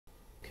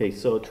Okay,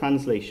 so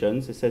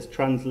translations, it says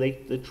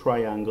translate the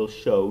triangle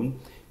shown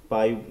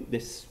by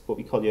this, what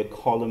we call a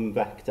column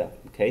vector.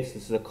 Okay, so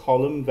this is a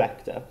column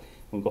vector.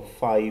 We've got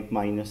 5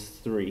 minus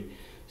 3.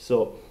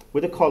 So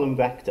with a column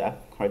vector,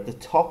 right, the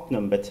top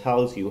number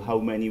tells you how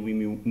many we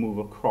move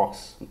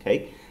across.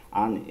 Okay,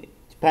 and it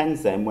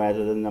depends then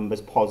whether the number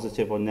is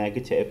positive or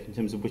negative in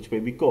terms of which way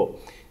we go.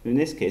 In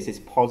this case, it's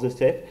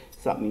positive,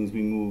 so that means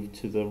we move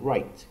to the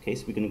right. Okay,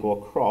 so we're going to go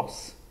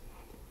across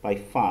by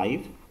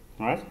 5.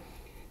 All right.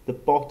 The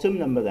bottom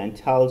number then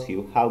tells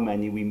you how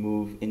many we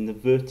move in the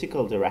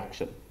vertical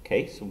direction.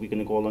 Okay, so we're going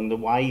to go along the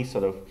y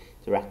sort of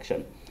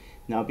direction.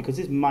 Now, because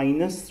it's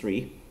minus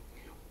 3,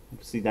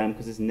 obviously then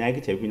because it's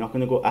negative, we're not going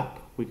to go up,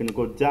 we're going to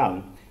go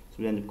down. So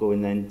we end up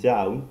going then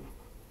down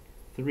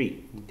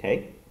 3.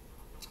 Okay,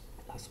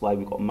 that's why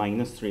we've got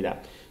minus 3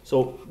 there.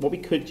 So what we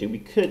could do, we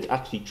could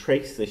actually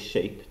trace this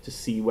shape to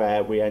see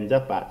where we end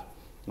up at.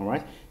 All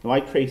right, now I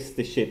traced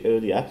this shape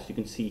earlier, so you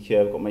can see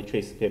here I've got my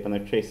tracer paper and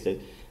I've traced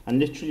it. And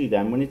literally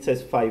then, when it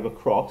says 5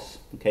 across,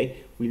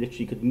 okay, we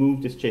literally could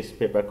move this tracer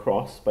paper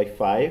across by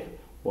 5.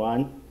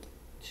 1,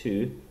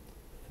 2,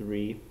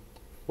 3,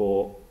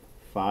 4,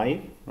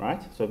 5,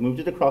 right? So I've moved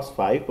it across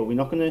 5, but we're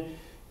not going to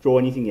draw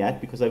anything yet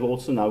because I've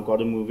also now got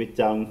to move it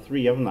down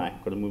 3, haven't I?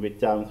 Got to move it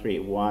down 3.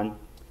 1,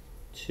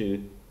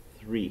 2,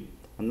 3.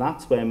 And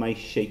that's where my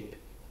shape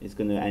is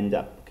going to end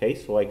up, okay?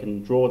 So I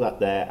can draw that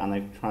there, and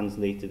I've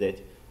translated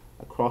it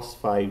across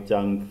 5,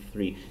 down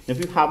 3. Now, if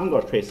you haven't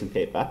got tracing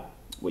paper,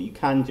 what you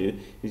can do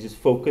is just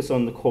focus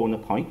on the corner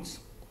points,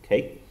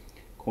 okay,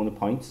 corner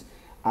points,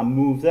 and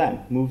move them,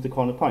 move the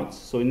corner points.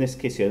 So in this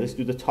case here, let's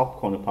do the top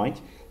corner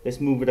point. Let's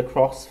move it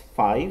across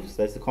 5. So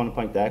there's the corner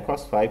point there,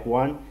 across 5.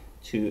 1,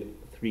 2,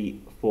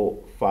 3,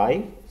 4,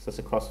 5. So that's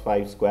across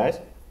 5 squares.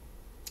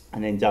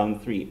 And then down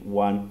 3.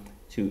 1,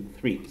 2,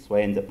 3. So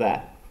I end up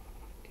there.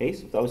 Okay,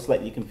 so that was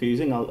slightly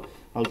confusing. I'll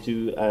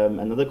do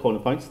another corner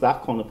point. So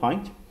that corner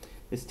point,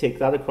 let's take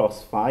that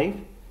across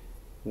 5.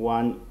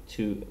 1,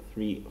 2,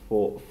 3,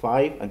 4,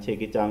 5, and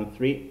take it down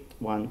 3.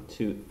 1,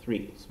 2,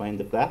 3. So I end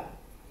up there.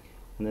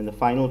 And then the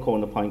final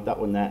corner point, that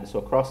one there. So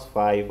across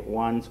 5,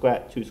 1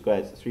 square, 2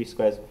 squares, 3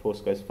 squares, 4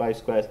 squares, 5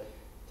 squares,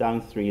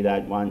 down 3 there.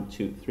 1,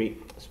 2, 3.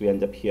 So we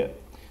end up here.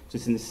 So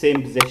it's in the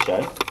same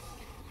position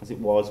as it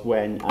was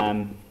when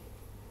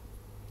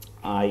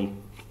I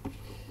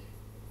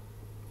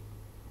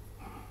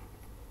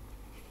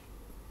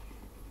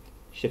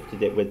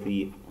shifted it with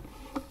the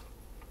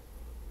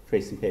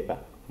tracing paper.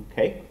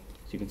 Okay,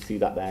 so you can see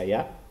that there,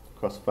 yeah?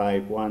 Across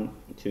 5, 1,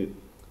 2,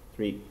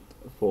 3,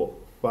 4,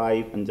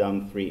 5, and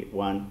down 3,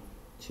 1,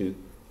 2,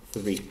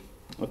 3.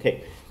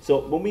 Okay,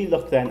 so when we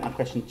look then at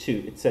question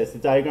 2, it says the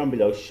diagram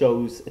below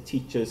shows a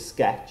teacher's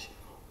sketch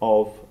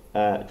of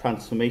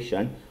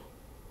transformation.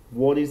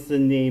 What is the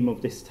name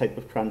of this type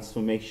of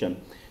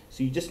transformation?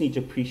 So you just need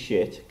to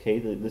appreciate, okay,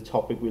 the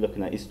topic we're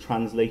looking at is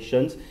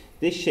translations.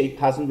 This shape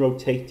hasn't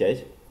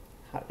rotated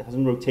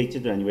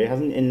in any way,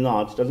 hasn't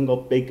enlarged, doesn't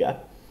got bigger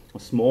or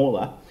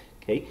smaller,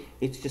 okay,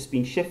 it's just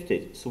been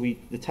shifted. So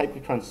the type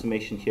of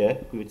transformation here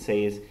we would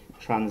say is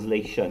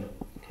translation,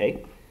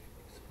 okay,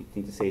 so we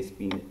need to say it's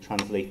been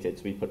translated,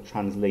 so we put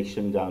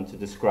translation down to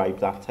describe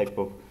that type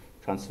of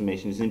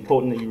transformation. It's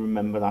important that you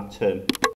remember that term.